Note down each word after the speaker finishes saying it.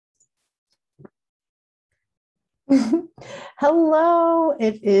Hello,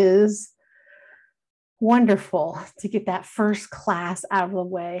 it is wonderful to get that first class out of the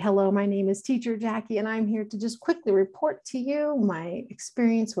way. Hello, my name is Teacher Jackie, and I'm here to just quickly report to you my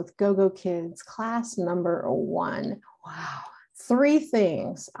experience with GoGoKids, class number 1. Wow. 3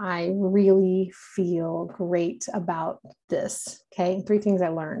 things I really feel great about this. Okay. 3 things I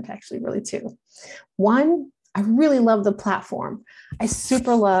learned, actually, really 2. 1, I really love the platform. I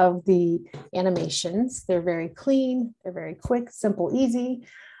super love the animations. They're very clean, they're very quick, simple, easy.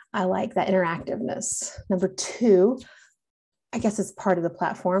 I like that interactiveness. Number 2, I guess it's part of the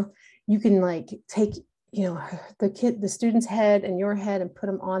platform. You can like take, the student's head and your head and put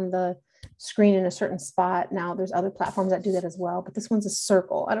them on the screen in a certain spot. Now there's other platforms that do that as well, but this one's a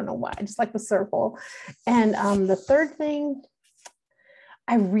circle. I don't know why, I just like the circle. And the third thing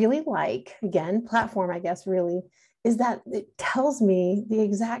I really like, again, platform, I guess, really, is that it tells me the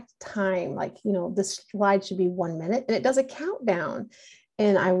exact time, like, this slide should be 1 minute, and it does a countdown.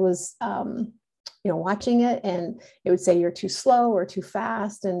 And I was, watching it, and it would say you're too slow or too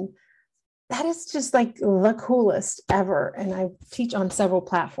fast. And that is just like the coolest ever. And I teach on several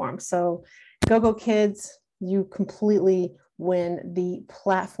platforms. So GoGoKids, you completely win the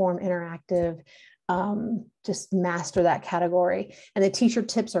platform interactive. Just master that category. And the teacher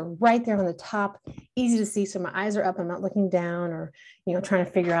tips are right there on the top, easy to see. So my eyes are up, I'm not looking down or, trying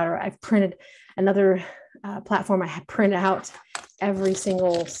to figure out, or I've printed another platform. I have printed out every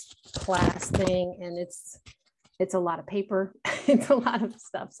single class thing, and it's a lot of paper. It's a lot of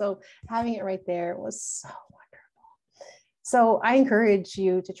stuff. So having it right there was so wonderful. So I encourage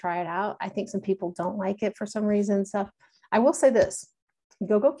you to try it out. I think some people don't like it for some reason. So I will say this.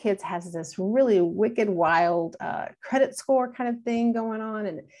 GoGoKids has this really wicked, wild credit score kind of thing going on,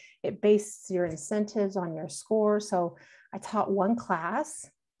 and it bases your incentives on your score. So I taught 1 class.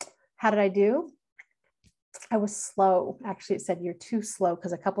 How did I do? I was slow. Actually, it said you're too slow,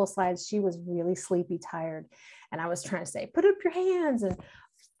 because a couple of slides, she was really sleepy, tired. And I was trying to say, put up your hands. And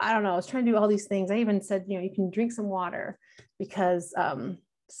I don't know, I was trying to do all these things. I even said, you can drink some water because,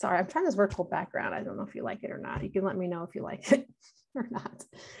 sorry, I'm trying this virtual background. I don't know if you like it or not. You can let me know if you like it or not.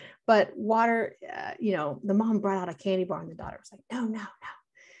 But water, the mom brought out a candy bar, and the daughter was like, no, no, no.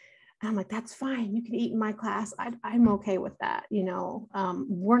 And I'm like, that's fine. You can eat in my class. I'm okay with that.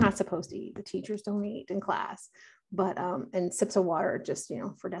 We're not supposed to eat. The teachers don't eat in class, but, and sips of water just,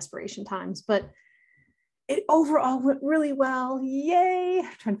 for desperation times. But it overall went really well. Yay.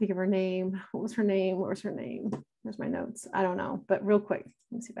 I'm trying to think of her name. What was her name? Where's my notes? I don't know, but real quick,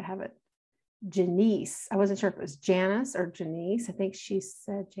 let me see if I have it. Janice. I wasn't sure if it was Janice or Janice. I think she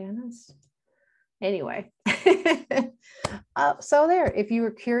said Janice. Anyway, so there, if you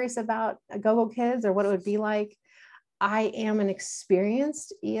were curious about GoGoKids or what it would be like, I am an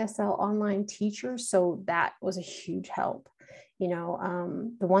experienced ESL online teacher, so that was a huge help.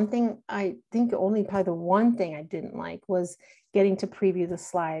 The one thing I think probably the one thing I didn't like was getting to preview the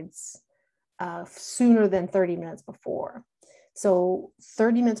slides sooner than 30 minutes before. So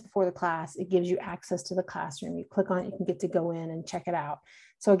 30 minutes before the class, it gives you access to the classroom. You click on it, you can get to go in and check it out.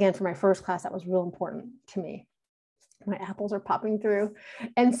 So again, for my first class, that was real important to me. My apples are popping through.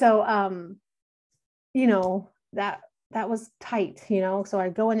 And so, that was tight, so I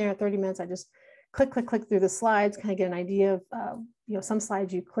go in there at 30 minutes. I just click through the slides, kind of get an idea of, some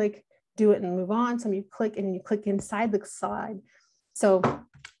slides you click, do it and move on. Some you click and then you click inside the slide. So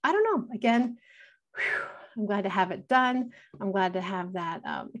I don't know, again, I'm glad to have it done. I'm glad to have that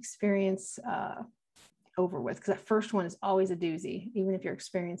experience over with, because that first one is always a doozy, even if you're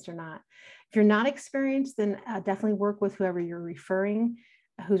experienced or not. If you're not experienced, then definitely work with whoever you're referring,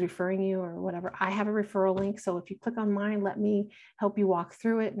 who's referring you or whatever. I have a referral link. So if you click on mine, let me help you walk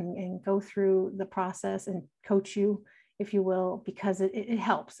through it and go through the process and coach you, if you will, because it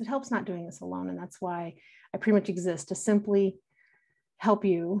helps. It helps not doing this alone. And that's why I pretty much exist, to simply help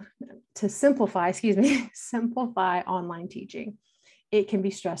you to simplify online teaching. It can be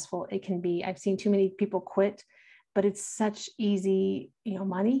stressful. It can be, I've seen too many people quit, but it's such easy,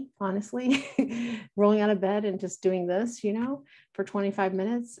 money, honestly, rolling out of bed and just doing this, for 25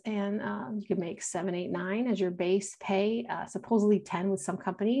 minutes. And you can make 7, 8, 9 as your base pay, supposedly 10 with some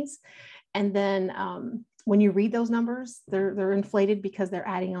companies. And then when you read those numbers, they're inflated because they're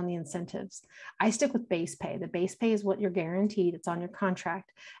adding on the incentives. I stick with base pay. The base pay is what you're guaranteed. It's on your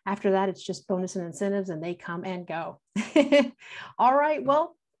contract. After that, it's just bonus and incentives, and they come and go. All right.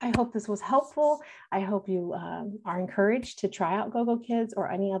 Well, I hope this was helpful. I hope you are encouraged to try out GoGoKids or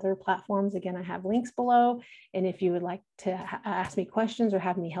any other platforms. Again, I have links below. And if you would like to ask me questions or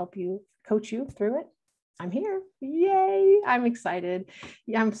have me help you, coach you through it, I'm here. Yay. I'm excited.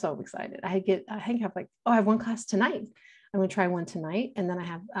 Yeah, I'm so excited. I think I have like, oh, I have one class tonight. I'm going to try one tonight. And then I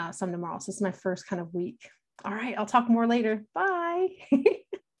have some tomorrow. So this is my first kind of week. All right. I'll talk more later. Bye.